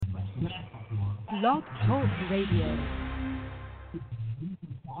Blog Talk Radio.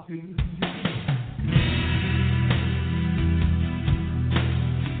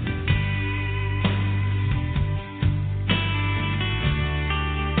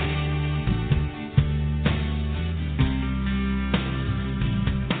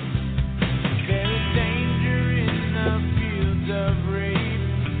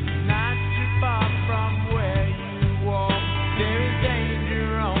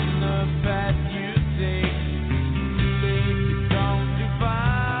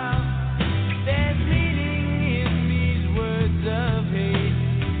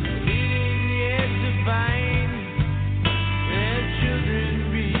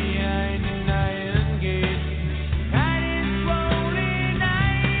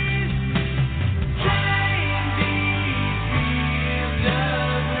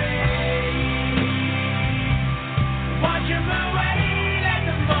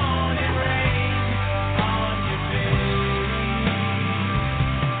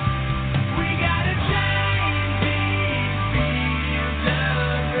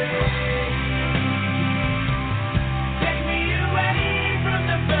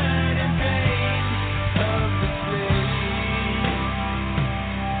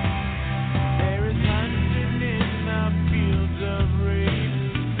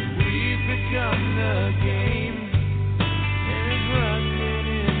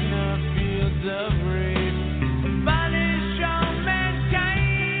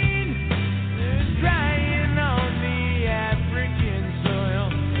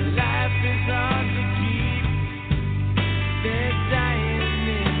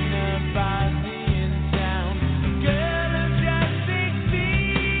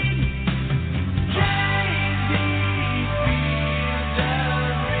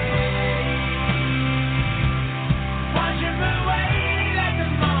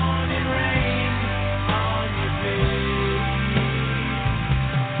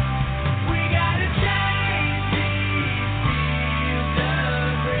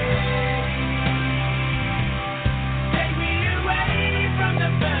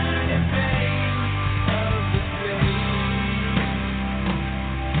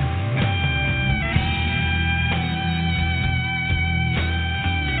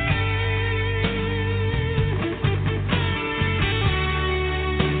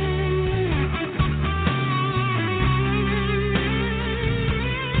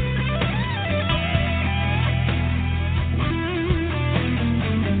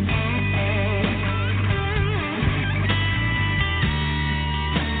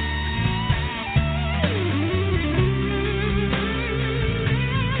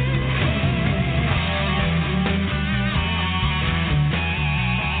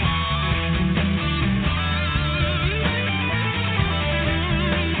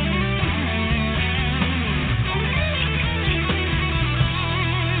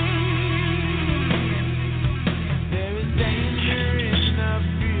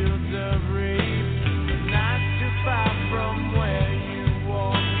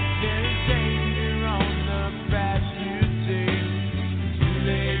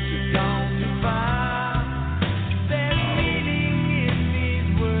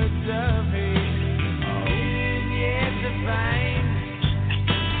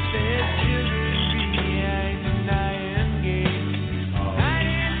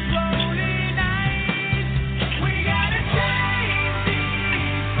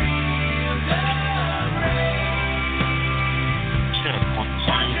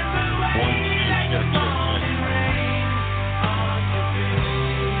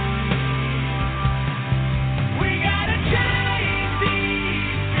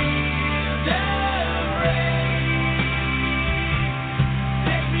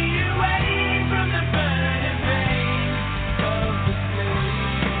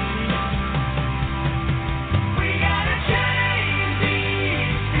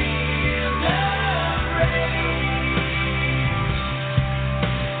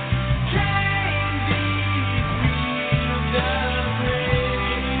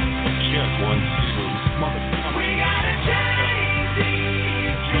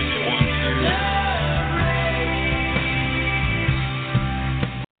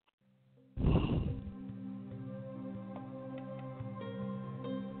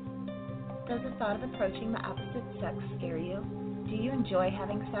 Does the thought of approaching the opposite sex scare you? Do you enjoy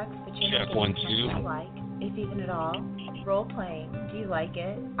having sex, but you're not getting sex you like, if even at all? Role-playing, do you like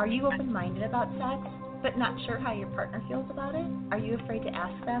it? Are you open-minded about sex, but not sure how your partner feels about it? Are you afraid to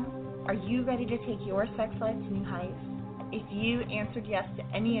ask them? Are you ready to take your sex life to new heights? If you answered yes to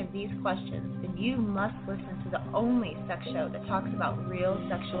any of these questions, then you must listen to the only sex show that talks about real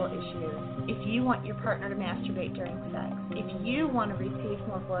sexual issues. If you want your partner to masturbate during sex, if you want to receive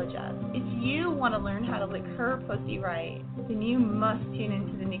more blowjobs, if you want to learn how to lick her pussy right, then you must tune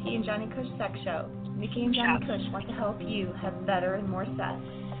into the Nikki and Johnny Kush Sex Show. Nikki and Johnny Kush want to help you have better and more sex.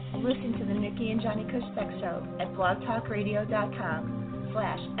 Listen to the Nikki and Johnny Kush Sex Show at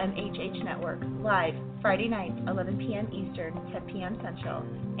blogtalkradio.com/MHH Network, live Friday nights, 11 p.m. Eastern, 10 p.m. Central,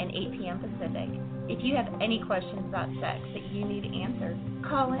 and 8 p.m. Pacific. If you have any questions about sex that you need answered,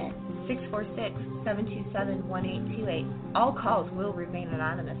 call in 646-727-1828. All calls will remain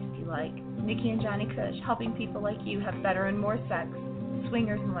anonymous if you like. Nikki and Johnny Kush, helping people like you have better and more sex.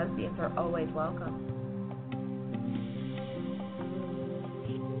 Swingers and lesbians are always welcome.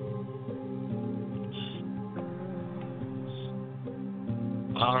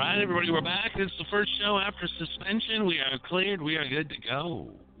 All right, everybody, we're back. This is the first show after suspension. We are cleared. We are good to go.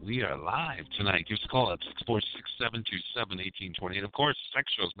 We are live tonight. Give us a call at 646-727-1828. Of course, the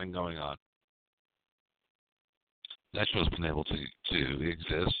sex show's been going on. That show's been able to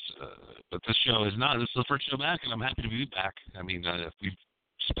exist. But this show is not. This is the first show back, and I'm happy to be back. I mean, we've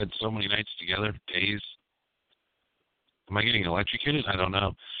spent so many nights together, days. Am I getting electrocuted? I don't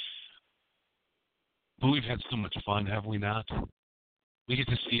know. But we've had so much fun, have we not? We get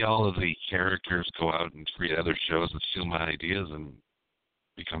to see all of the characters go out and create other shows that steal my ideas and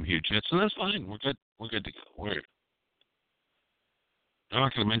become huge hits, and that's fine. We're good. We're good to go. I'm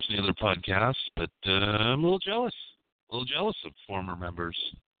not going to mention the other podcasts, but I'm a little jealous. A little jealous of former members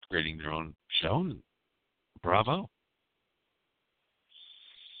creating their own show. And bravo.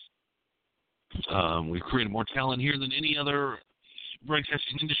 We've created more talent here than any other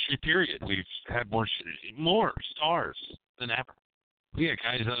broadcasting industry, period. We've had more stars than ever. We got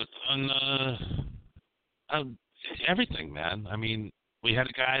guys on everything, man. I mean, we had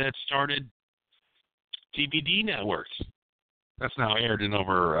a guy that started TBD Networks. That's now aired in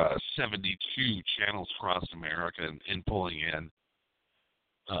over 72 channels across America and pulling in.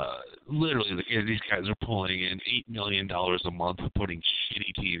 Literally, these guys are pulling in $8 million a month for putting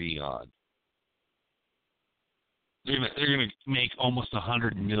shitty TV on. They're gonna make almost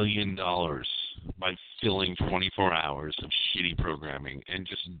 $100 million by filling 24 hours of shitty programming and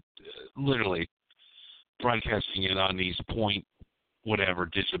just literally broadcasting it on these whatever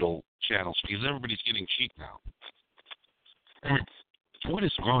digital channels because everybody's getting cheap now. What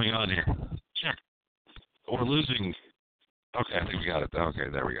is going on here? Check. We're losing. Okay, I think we got it. Okay,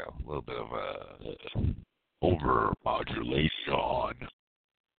 there we go. A little bit of overmodulation.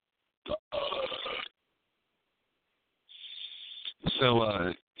 So,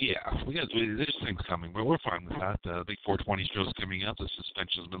 there's things coming, but we're fine with that. The big 420 show's coming up. The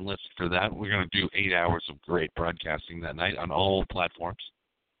suspension's been lifted for that. We're going to do 8 hours of great broadcasting that night on all platforms.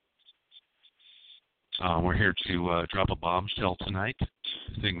 We're here to drop a bombshell tonight.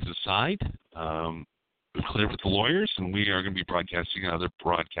 Things aside, we're clear with the lawyers, and we are going to be broadcasting on other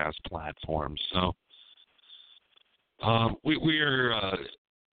broadcast platforms. So, we are...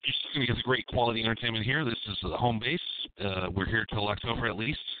 You're just going to get the great quality entertainment here. This is the home base. We're here till October at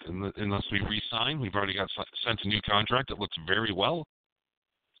least, unless we re-sign. We've already got sent a new contract that looks very well.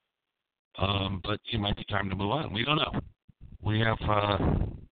 But it might be time to move on. We don't know. We have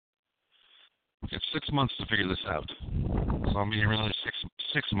 6 months to figure this out. So I'm here another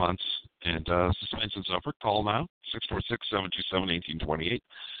six months, and suspension's over. Call now, 646-727-1828.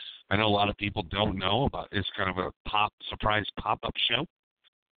 I know a lot of people don't know about it's kind of a surprise pop-up show.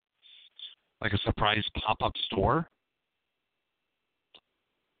 Like a surprise pop-up store.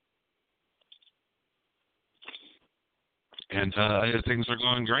 And things are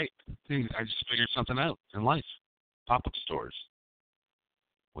going great. I just figured something out in life. Pop-up stores.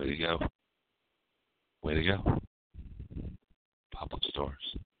 Way to go. Way to go. Pop-up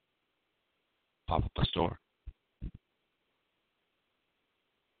stores. Pop-up store.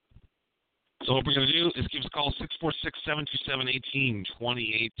 So what we're going to do is give us a call,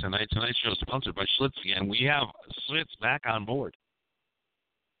 646-727-1828 tonight. Tonight's show is sponsored by Schlitz again. We have Schlitz back on board.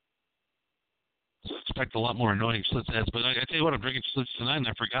 So expect a lot more annoying Schlitz ads. But I tell you what, I'm drinking Schlitz tonight, and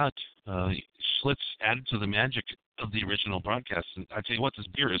I forgot. Schlitz added to the magic of the original broadcast. And I tell you what, this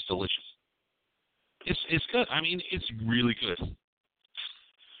beer is delicious. It's good. I mean, it's really good.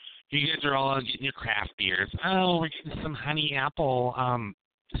 You guys are all getting your craft beers. Oh, we're getting some honey apple,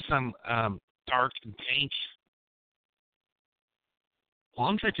 some dark and pink. Well,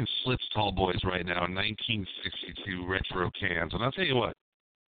 I'm drinking Schlitz Tall Boys right now in 1962 retro cans. And I'll tell you what,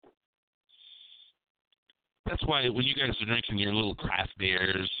 that's why when you guys are drinking your little craft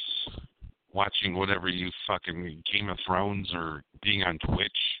beers, watching whatever you fucking Game of Thrones or being on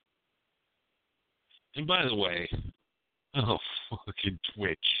Twitch. And by the way, oh, fucking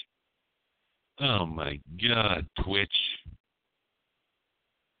Twitch. Oh my God, Twitch.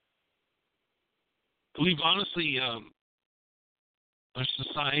 We've honestly, a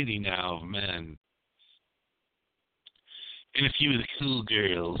society now of men. And a few of the cool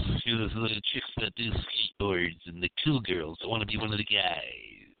girls, a few of the little chicks that do skateboards, and the cool girls that want to be one of the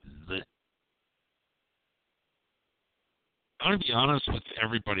guys. I want to be honest with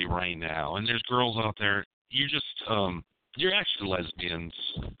everybody right now, and there's girls out there, you're actually lesbians,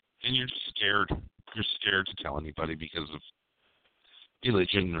 and you're just scared. You're scared to tell anybody because of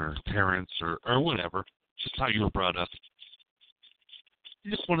religion or parents or whatever, just how you were brought up.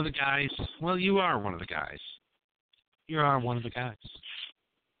 You're just one of the guys. Well, you are one of the guys. You are one of the guys.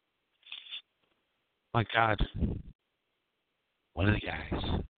 My God. One of the guys.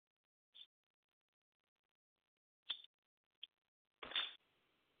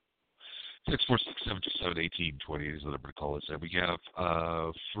 Six 467271820 is the number to call us. We have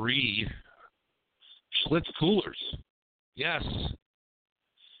free Schlitz coolers. Yes.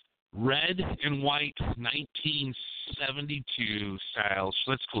 Red and white 1972 style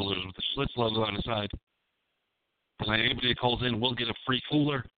Schlitz coolers with the Schlitz logo on the side. And anybody that calls in will get a free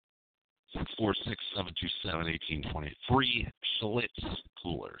cooler. 646-727-1820. Free Schlitz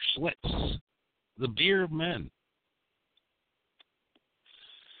cooler. Schlitz. The beer of men.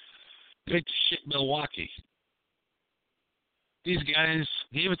 Big shit Milwaukee. These guys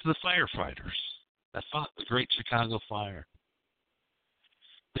gave it to the firefighters that fought the Great Chicago Fire.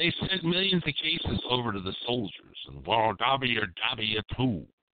 They sent millions of cases over to the soldiers in World War II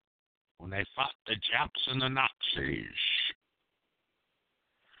when they fought the Japs and the Nazis.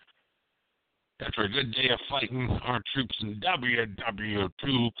 After a good day of fighting, our troops in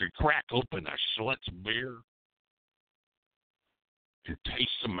WW2 could crack open a Schlitz beer and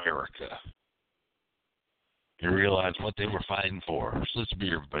taste America. You realize what they were fighting for. Schlitz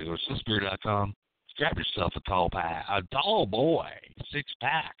beer, everybody. Go to schlitzbeer.com. Grab yourself a tall boy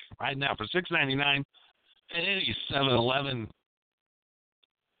 6-pack right now for $6.99 at any 7-Eleven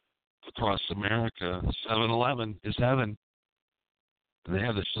across America. 7-Eleven is heaven. And they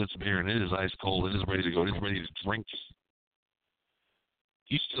have the Schlitz beer, and it is ice cold. It is ready to go. It is ready to drink.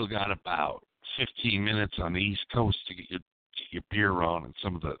 You still got about 15 minutes on the East Coast to get your beer on and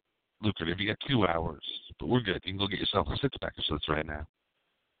some of the lucrative. You got 2 hours, but we're good. You can go get yourself a 6-pack of Schlitz right now.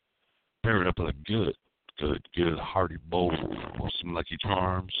 Pair it up with a good hearty bowl with some Lucky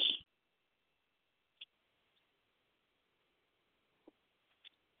Charms.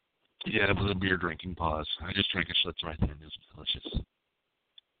 Yeah, it was a beer drinking pause. I just drank a Schlitz right there, and it was delicious.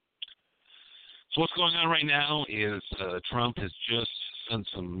 So what's going on right now is Trump has just sent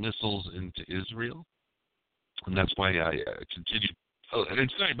some missiles into Israel, and that's why I continued. Oh, and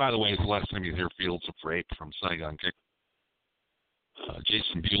tonight, by the way, is the last time you hear Fields of Rape from Saigon Kick.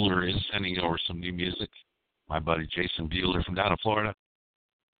 Jason Bueller is sending over some new music. My buddy Jason Bueller from down in Florida.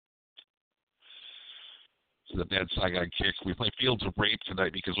 So the Bad Saigon Kick. We play Fields of Rape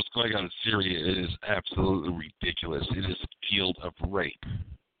tonight because what's going on in Syria is absolutely ridiculous. It is a field of rape.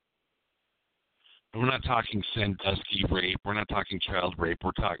 We're not talking Sandusky rape. We're not talking child rape.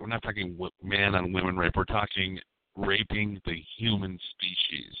 We're not talking man on women rape. We're talking raping the human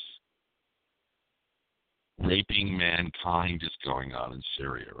species. Raping mankind is going on in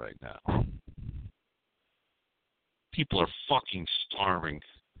Syria right now. People are fucking starving.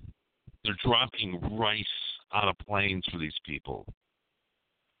 They're dropping rice out of planes for these people.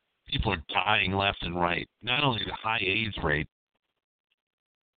 People are dying left and right. Not only the high AIDS rate,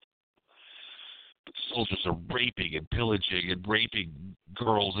 but soldiers are raping and pillaging and raping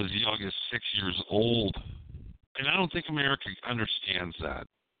girls as young as 6 years old. And I don't think America understands that.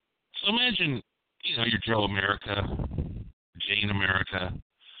 So imagine, you're Joe America, Jane America.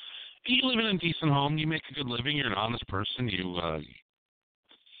 You live in a decent home. You make a good living. You're an honest person. You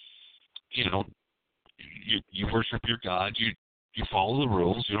worship your God. You follow the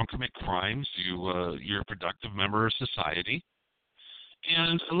rules. You don't commit crimes. You're a productive member of society.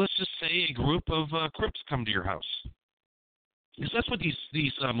 And let's just say a group of Crips come to your house. Because that's what these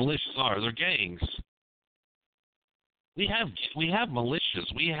militias are. They're gangs. We have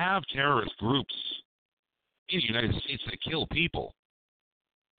militias. We have terrorist groups in the United States that kill people.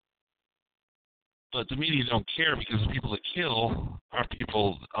 But the media don't care because the people that kill are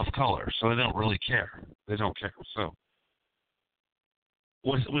people of color, so they don't really care. They don't care. So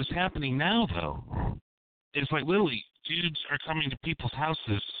what's happening now, though, is like literally dudes are coming to people's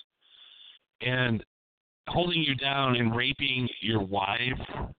houses and holding you down and raping your wife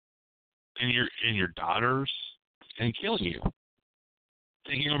and your daughters, and killing you,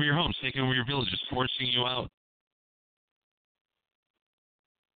 taking over your homes, taking over your villages, forcing you out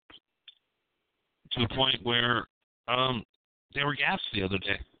to the point where they were gassed the other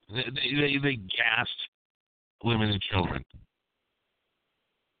day. They gassed women and children.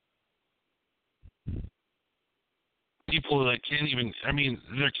 People that can't even,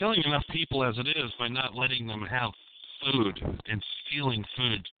 they're killing enough people as it is by not letting them have food and stealing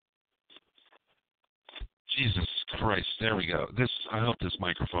food. Jesus Christ, there we go. I hope this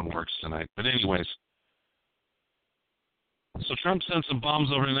microphone works tonight. But anyways, so Trump sent some bombs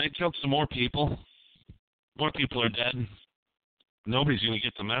over tonight, killed some more people. More people are dead. Nobody's going to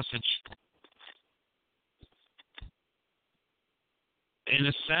get the message. And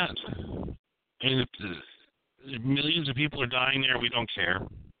it's sad. And if millions of people are dying there, we don't care.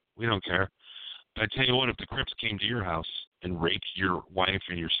 We don't care. But I tell you what, if the Crips came to your house and raped your wife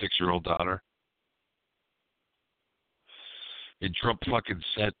and your 6-year-old daughter, and Trump fucking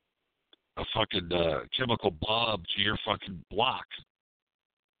set a fucking chemical bomb to your fucking block,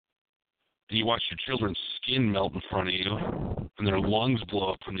 and you watch your children's skin melt in front of you, and their lungs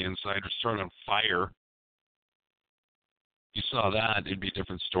blow up from the inside or start on fire, you saw that, it'd be a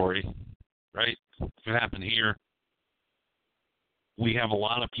different story, right? If it happened here, we have a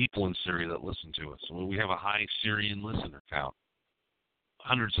lot of people in Syria that listen to us. We have a high Syrian listener count.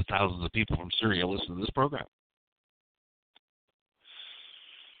 Hundreds of thousands of people from Syria listen to this program.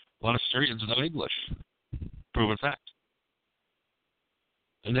 A lot of Syrians know English. Proven fact.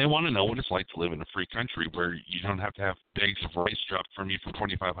 And they want to know what it's like to live in a free country where you don't have to have bags of rice dropped from you from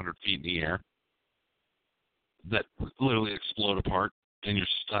 2,500 feet in the air that literally explode apart, and you're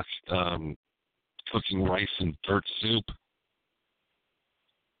stuck cooking rice and dirt soup to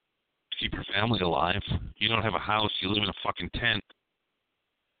keep your family alive. You don't have a house. You live in a fucking tent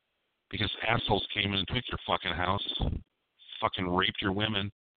because assholes came in and took your fucking house, fucking raped your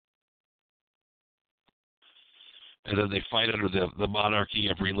women. And then they fight under the monarchy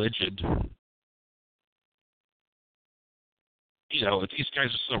of religion. You know, if these guys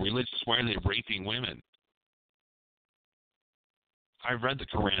are so religious, why are they raping women? I've read the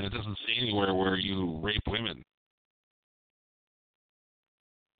Quran. It doesn't say anywhere where you rape women.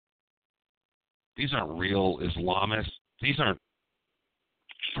 These aren't real Islamists. These aren't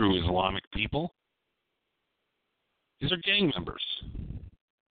true Islamic people. These are gang members.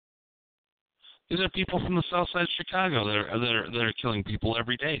 These are people from the south side of Chicago that are killing people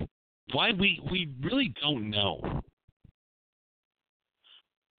every day. Why? We really don't know.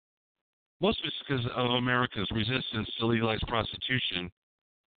 Most of it's because of America's resistance to legalize prostitution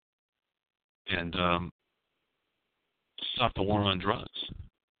and stop the war on drugs.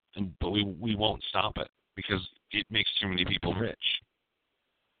 But we won't stop it because it makes too many people rich.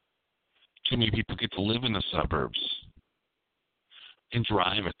 Too many people get to live in the suburbs and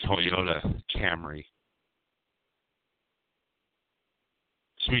drive a Toyota Camry.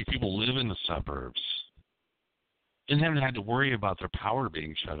 So many people live in the suburbs and haven't had to worry about their power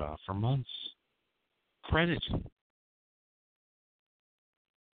being shut off for months. Credit.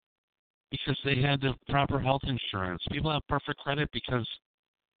 Because they had the proper health insurance. People have perfect credit because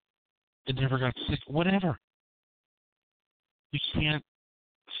they never got sick. Whatever. You can't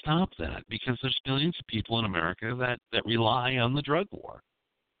stop that because there's billions of people in America that rely on the drug war.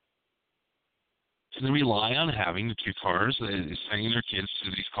 So they rely on having the 2 cars, sending their kids to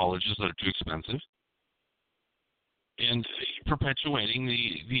these colleges that are too expensive, and perpetuating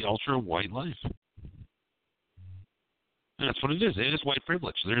the ultra-white life. And that's what it is. It is white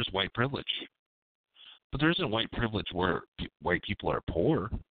privilege. There's white privilege. But there isn't white privilege where white people are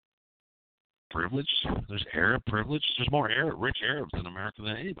poor. Privilege. There's Arab privilege. There's more rich Arabs in America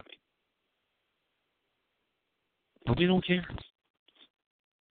than anybody. But we don't care.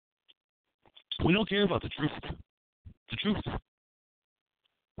 We don't care about the truth. The truth.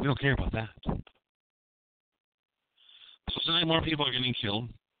 We don't care about that. So tonight more people are getting killed.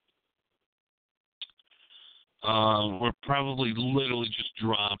 We're probably literally just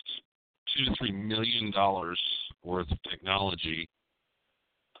dropped $2 to $3 million worth of technology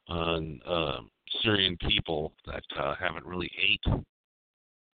on Syrian people that haven't really ate,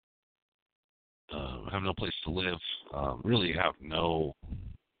 have no place to live, really have no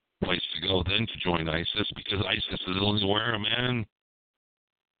place to go then to join ISIS because ISIS is only where a man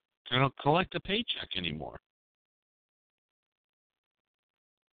can collect a paycheck anymore.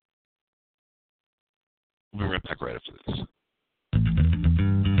 We'll be right back right after this.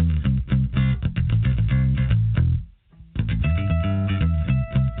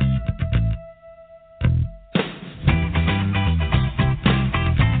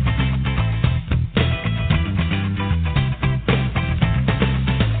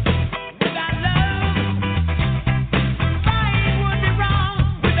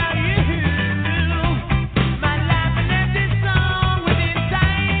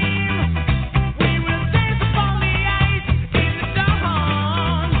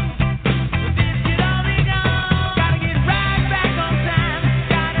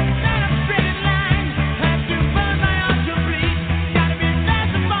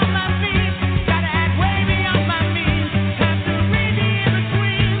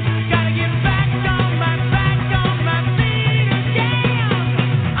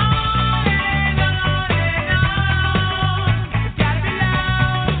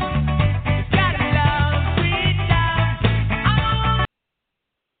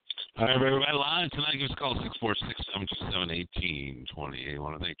 call 646-727-1828. I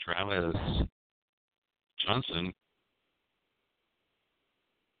want to thank Travis Johnson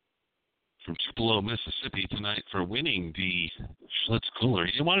from Tupelo, Mississippi tonight for winning the Schlitz Cooler.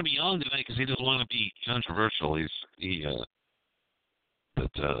 He didn't want to be on tonight because he doesn't want to be controversial.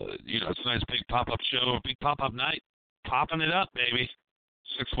 But it's a nice big pop-up show, a big pop-up night. Popping it up, baby.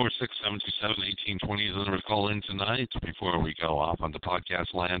 646-727-1820 is the number to call in tonight before we go off onto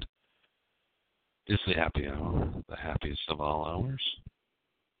podcast land. It's the happy hour, the happiest of all hours.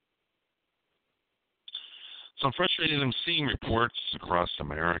 So I'm frustrated. I'm seeing reports across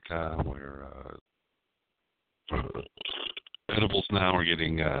America where edibles now are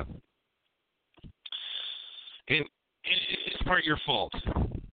getting... it's part of your fault.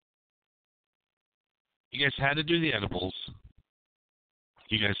 You guys had to do the edibles.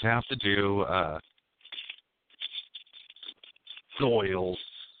 You guys have to do the oils.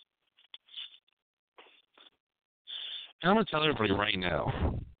 And I'm going to tell everybody right now,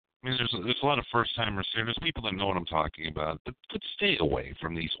 I mean, there's a lot of first-timers here. There's people that know what I'm talking about, but stay away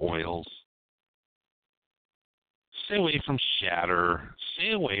from these oils. Stay away from shatter.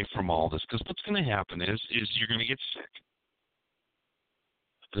 Stay away from all this, because what's going to happen is you're going to get sick.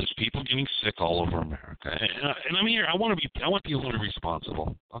 There's people getting sick all over America, and I'm here. I want to be a little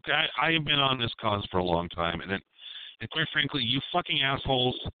responsible. Okay, I have been on this cause for a long time, and quite frankly, you fucking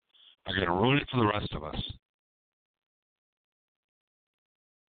assholes are going to ruin it for the rest of us.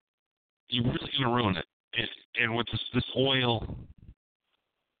 You're really going to ruin it. And with this oil,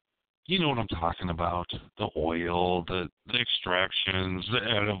 you know what I'm talking about. The oil, the extractions, the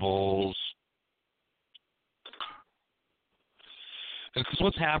edibles. Because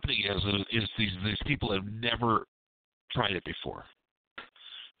what's happening is these people have never tried it before.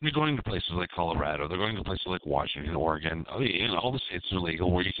 They're going to places like Colorado. They're going to places like Washington, Oregon. All the states are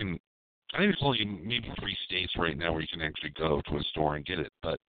legal where you can. I think there's only maybe 3 states right now where you can actually go to a store and get it.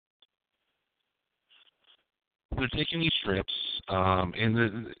 But they're taking these strips,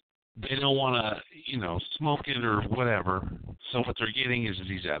 and they don't want to, smoke it or whatever. So what they're getting is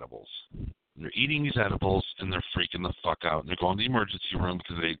these edibles. They're eating these edibles, and they're freaking the fuck out. And they're going to the emergency room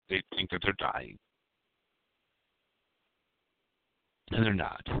because they think that they're dying. And they're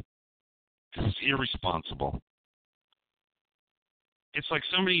not. It's irresponsible. It's like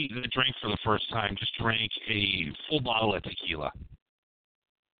somebody that drank for the first time just drank a full bottle of tequila.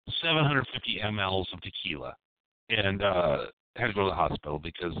 750 mLs of tequila. And had to go to the hospital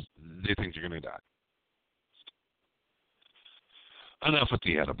because they think they're going to die. Enough with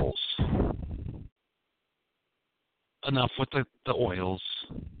the edibles. Enough with the oils.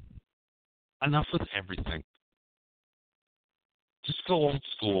 Enough with everything. Just go old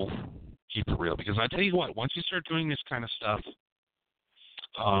school. Keep it real. Because I tell you what, once you start doing this kind of stuff,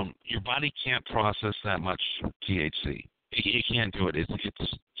 your body can't process that much THC. It can't do it. It's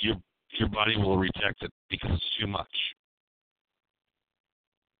your body will reject it because it's too much.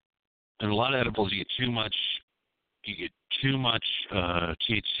 And a lot of edibles, you get too much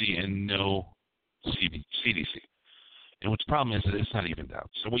THC and no CDC. And what's the problem is that it's not evened out.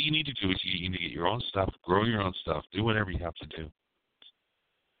 So what you need to do is you need to get your own stuff, grow your own stuff, do whatever you have to do.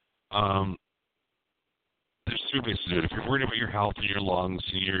 There's 2 ways to do it. If you're worried about your health and your lungs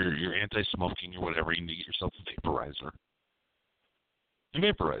and you're anti-smoking or whatever, you need to get yourself a vaporizer and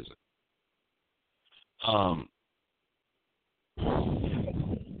vaporize it. Want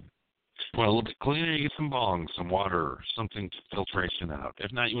a little bit cleaner, you get some bong, some water, something to filtration out.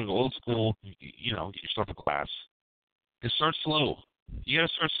 If not, you want to go old school, get yourself a glass. And start slow. You got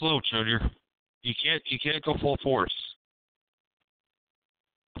to start slow, Junior. You can't go full force.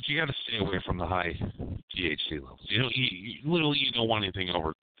 But you got to stay away from the high THC levels. You literally you don't want anything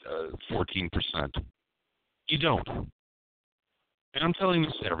over 14%. You don't. And I'm telling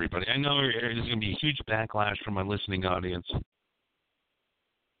this to everybody. I know there's going to be a huge backlash from my listening audience.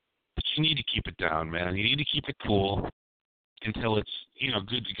 But you need to keep it down, man. You need to keep it cool until it's,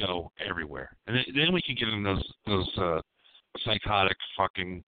 good to go everywhere. And then we can get in those psychotic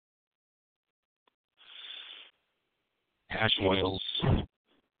fucking hash oils.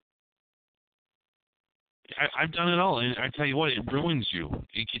 I've done it all, and I tell you what, it ruins you.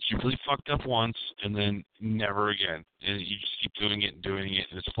 It gets you really fucked up once, and then never again. And you just keep doing it, and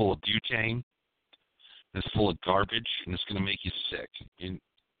it's full of butane, and it's full of garbage, and it's going to make you sick. And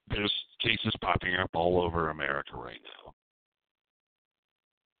there's cases popping up all over America right now.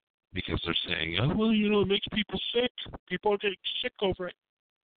 Because they're saying, oh, well, it makes people sick. People are getting sick over it.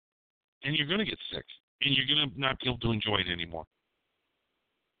 And you're going to get sick. And you're going to not be able to enjoy it anymore.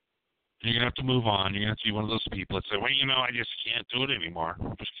 And you're going to have to move on. You're going to have to be one of those people that say, well, I just can't do it anymore.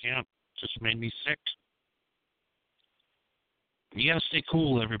 I just can't. It just made me sick. You got to stay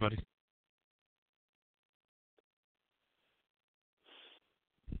cool, everybody.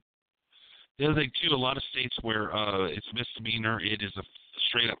 The other thing, too, a lot of states where it's misdemeanor, it is a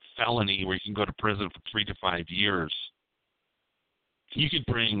straight-up felony where you can go to prison for 3 to 5 years. You could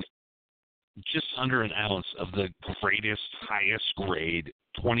bring just under an ounce of the greatest, highest grade,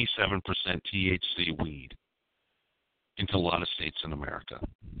 27% THC weed into a lot of states in America.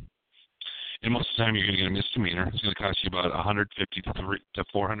 And most of the time, you're going to get a misdemeanor. It's going to cost you about $150 to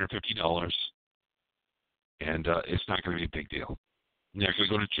 $450, and it's not going to be a big deal. You're not going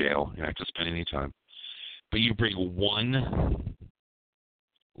to go to jail. You're not going to spend any time. But you bring one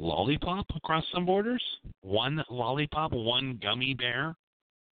lollipop across some borders, one lollipop, one gummy bear,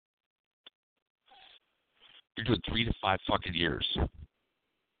 you're doing 3 to 5 fucking years.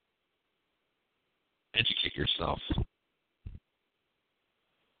 Educate yourself.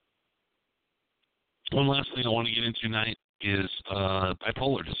 One last thing I want to get into tonight is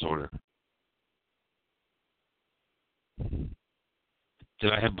bipolar disorder. Do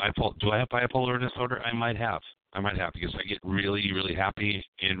I have bipolar disorder? I might have because I get really, really happy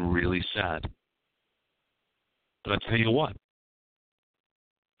and really sad. But I'll tell you what.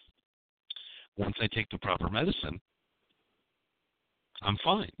 Once I take the proper medicine, I'm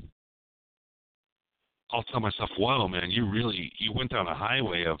fine. I'll tell myself, "Whoa, man, you went down a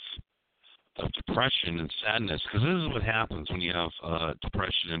highway of depression and sadness," because this is what happens when you have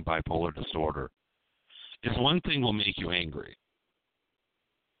depression and bipolar disorder. Is one thing will make you angry.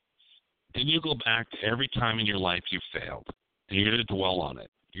 Then you go back to every time in your life you failed, and you're going to dwell on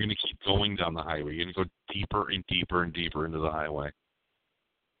it. You're going to keep going down the highway. You're going to go deeper and deeper and deeper into the highway.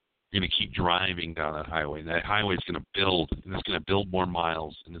 You're going to keep driving down that highway. And that highway is going to build, and it's going to build more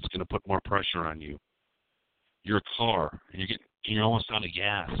miles, and it's going to put more pressure on you. You're a car, and you're almost out of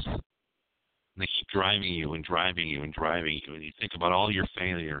gas. And they keep driving you and driving you and driving you, and you think about all your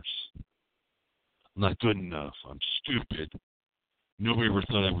failures. I'm not good enough. I'm stupid. Nobody ever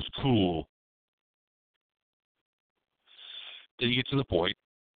thought I was cool. Then you get to the point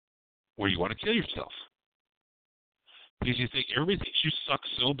where you want to kill yourself. Because you think everybody thinks you suck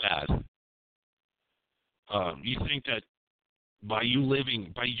so bad. You think that by you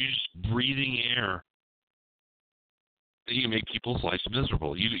just breathing air, that you make people's lives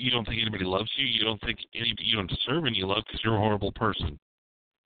miserable. You don't think anybody loves you. You don't deserve any love because you're a horrible person.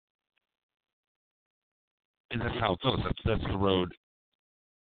 And that's how it goes. That's the road.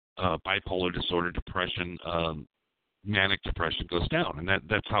 Bipolar disorder, depression, manic depression goes down, and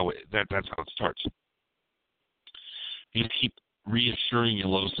that's how it starts. You keep reassuring your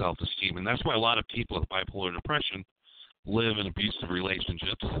low self-esteem, and that's why a lot of people with bipolar depression live in abusive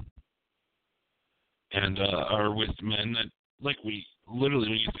relationships and are with men that, literally,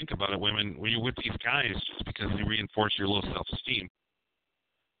 when you think about it, women, when you're with these guys, just because they reinforce your low self-esteem,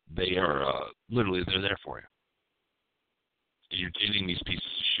 they are they're there for you. You're dating these pieces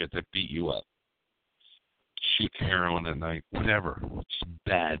of shit that beat you up, shoot heroin at night, whatever. Just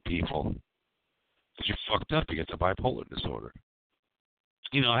bad people. Because you're fucked up, you get the bipolar disorder.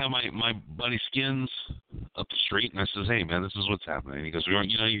 You know, I have my buddy Skins up the street, and I says, "Hey, man, this is what's happening." And he goes, you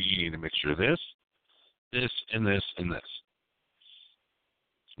need a mixture of this, and this, and this.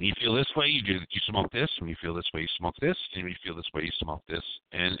 When you feel this way, you smoke this. When you feel this way, you smoke this. And when you feel this way, you smoke this.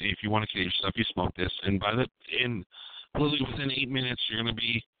 And if you want to kill yourself, you smoke this. And literally within 8 minutes, you're going to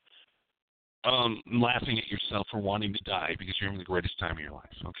be laughing at yourself for wanting to die because you're having the greatest time of your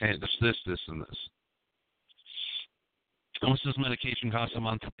life. Okay, this, and this. How much does medication cost a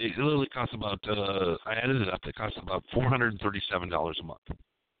month? It literally costs about, I added it up, it costs about $437 a month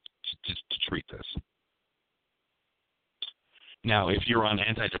to treat this. Now, if you're on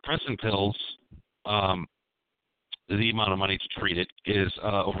antidepressant pills, the amount of money to treat it is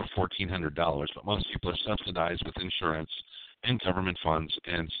over $1,400, but most people are subsidized with insurance and government funds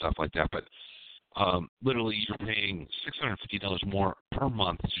and stuff like that. But literally, you're paying $650 more per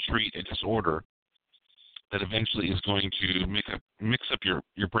month to treat a disorder that eventually is going to mix up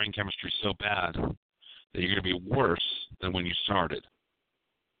your brain chemistry so bad that you're going to be worse than when you started.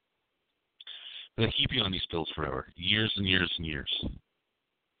 They keep you on these pills forever, years and years and years.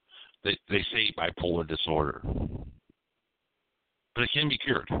 They say bipolar disorder. But it can be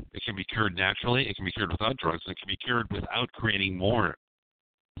cured. It can be cured naturally. It can be cured without drugs. It can be cured without creating more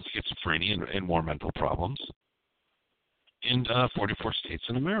schizophrenia and more mental problems in 44 states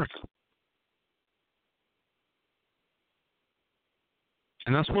in America.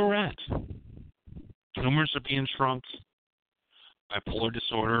 And that's where we're at. Tumors are being shrunk. Bipolar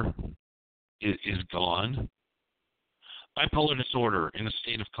disorder is gone. Bipolar disorder in the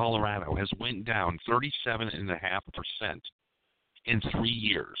state of Colorado has went down 37.5% in 3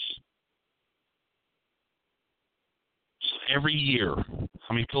 years. So every year,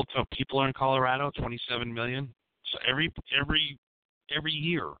 how many people are in Colorado? 27 million. So every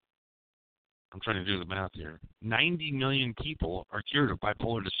year, I'm trying to do the math here, 90 million people are cured of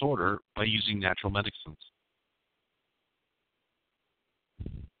bipolar disorder by using natural medicines.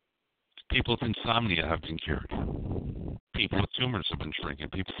 People with insomnia have been cured. People with tumors have been shrinking.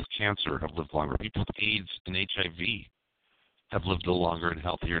 People with cancer have lived longer. People with AIDS and HIV have lived a longer and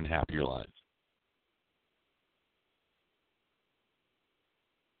healthier and happier life.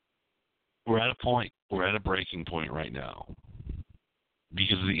 We're at a point. We're at a breaking point right now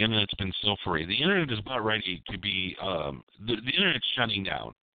because the internet's been so free. The internet is about ready to be. The internet's shutting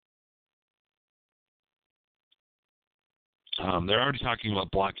down. They're already talking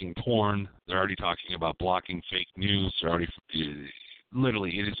about blocking porn. They're already talking about blocking fake news. They're already,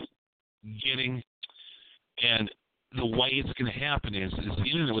 literally, it is getting, and the way it's going to happen is the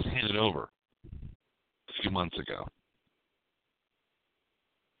internet was handed over a few months ago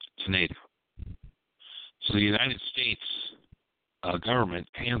to NATO. So the United States government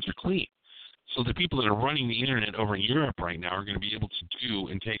hands are clean. So the people that are running the internet over in Europe right now are going to be able to do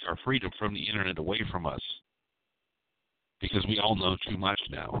and take our freedom from the internet away from us. Because we all know too much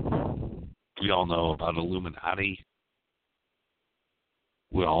now. We all know about Illuminati.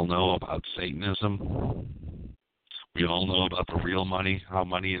 We all know about Satanism. We all know about the real money, how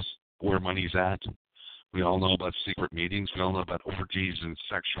money is, where money's at. We all know about secret meetings. We all know about orgies and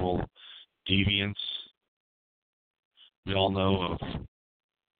sexual deviance. We all know of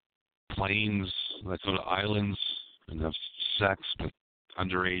planes that go to islands and have sex with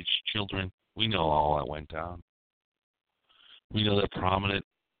underage children. We know all that went down. We know that prominent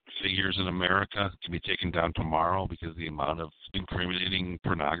figures in America can be taken down tomorrow because the amount of incriminating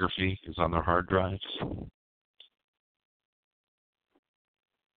pornography is on their hard drives.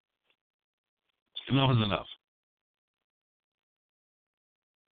 Enough is enough.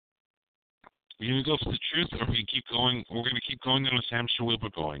 We're going to go for the truth, or we keep going. We're going to keep going on this hamster wheel we're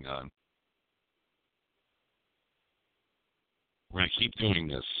going on. We're going to keep doing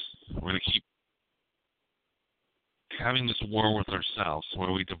this. We're going to keep having this war with ourselves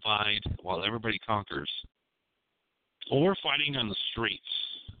where we divide while everybody conquers. Or we're fighting on the streets,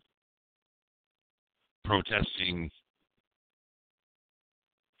 protesting,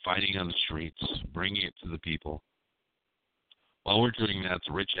 fighting on the streets, bringing it to the people. While we're doing that,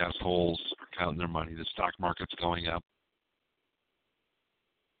 the rich assholes are counting their money. The stock market's going up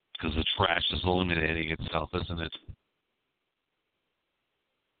because the trash is eliminating itself, isn't it?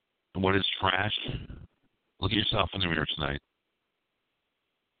 And what is trash? Look at yourself in the mirror tonight.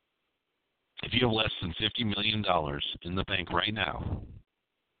 If you have less than $50 million in the bank right now,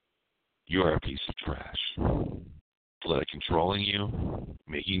 you are a piece of trash. Let it controlling you,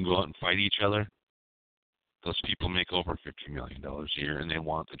 making you go out and fight each other. Those people make over $50 million a year, and they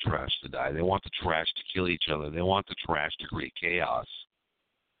want the trash to die. They want the trash to kill each other. They want the trash to create chaos.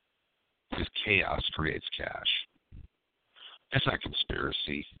 Because chaos creates cash. That's not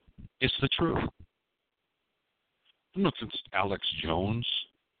conspiracy. It's the truth. Look, it's Alex Jones.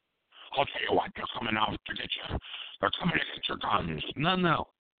 I'll tell you what, they're coming out to get you. They're coming to get your guns. No.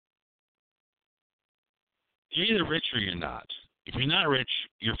 You're either rich or you're not. If you're not rich,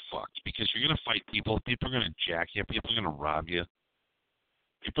 you're fucked because you're going to fight people. People are going to jack you. People are going to rob you.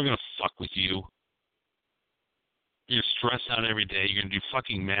 People are going to fuck with you. You're going to stress out every day. You're going to do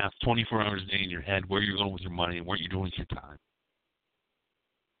fucking math 24 hours a day in your head where you're going with your money and what you're doing with your time.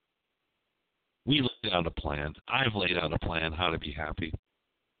 We laid out a plan. I've laid out a plan how to be happy.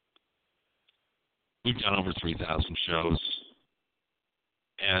 We've done over 3,000 shows.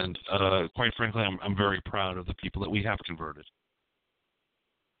 And quite frankly, I'm very proud of the people that we have converted.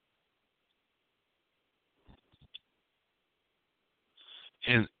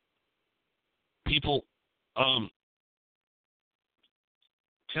 And people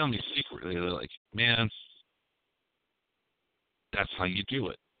tell me secretly, they're like, man, that's how you do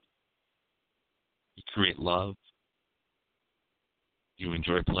it. You create love. You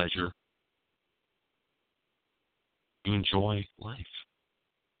enjoy pleasure. You enjoy life.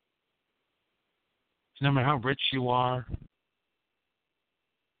 No matter how rich you are,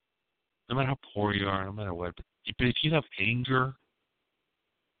 no matter how poor you are, no matter what, but if you have anger,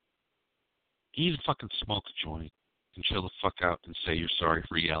 you need to fucking smoke a joint and chill the fuck out and say you're sorry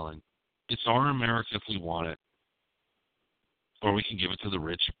for yelling. It's our America if we want it. Or we can give it to the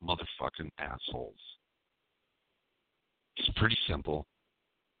rich motherfucking assholes. It's pretty simple.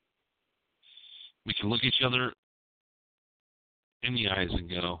 We can look each other in the eyes and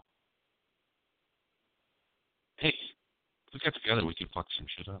go, hey, If we got together, we could fuck some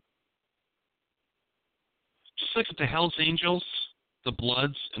shit up. Just like if the Hells Angels, the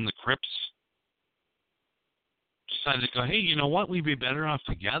Bloods, and the Crips decided to go, hey, you know what? We'd be better off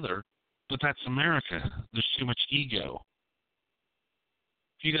together, but that's America. There's too much ego.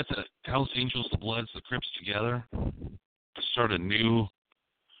 If you got the Hells Angels, the Bloods, the Crips together to start a new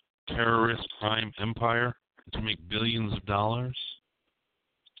terrorist crime empire to make billions of dollars,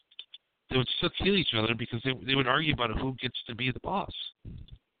 they would still kill each other because they would argue about who gets to be the boss.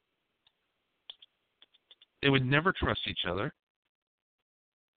 They would never trust each other.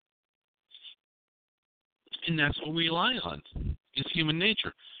 And that's what we rely on, is human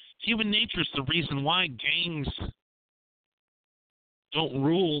nature. Human nature is the reason why gangs don't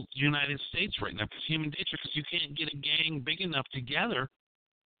rule the United States right now, because human nature, because you can't get a gang big enough together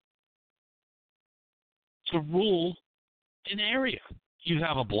to rule an area. You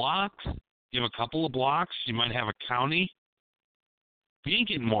have a block, you have a couple of blocks, you might have a county. You ain't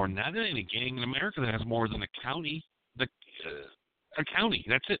getting more than that. There ain't a gang in America that has more than a county. A county,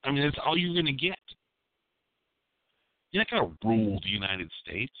 that's it. I mean, that's all you're going to get. You're not going to rule the United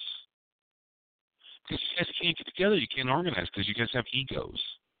States. Because you guys can't get together. You can't organize because you guys have egos.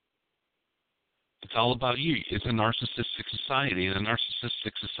 It's all about you. It's a narcissistic society, and a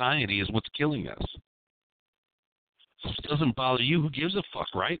narcissistic society is what's killing us. So if it doesn't bother you, who gives a fuck,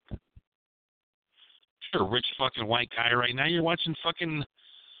 right? You're a rich fucking white guy right now. You're watching fucking,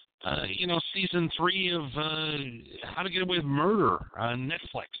 season 3 of How to Get Away with Murder on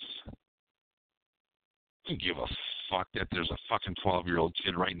Netflix. I don't give a fuck that there's a fucking 12-year-old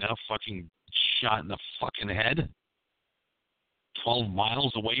kid right now fucking shot in the fucking head 12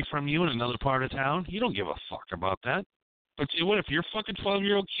 miles away from you in another part of town. You don't give a fuck about that. But see what, if your fucking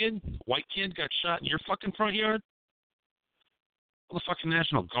 12-year-old kid, white kid, got shot in your fucking front yard, well, the fucking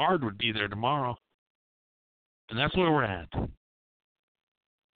National Guard would be there tomorrow. And that's where we're at.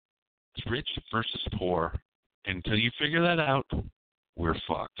 It's rich versus poor. Until you figure that out, we're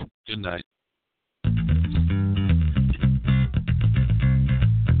fucked. Good night.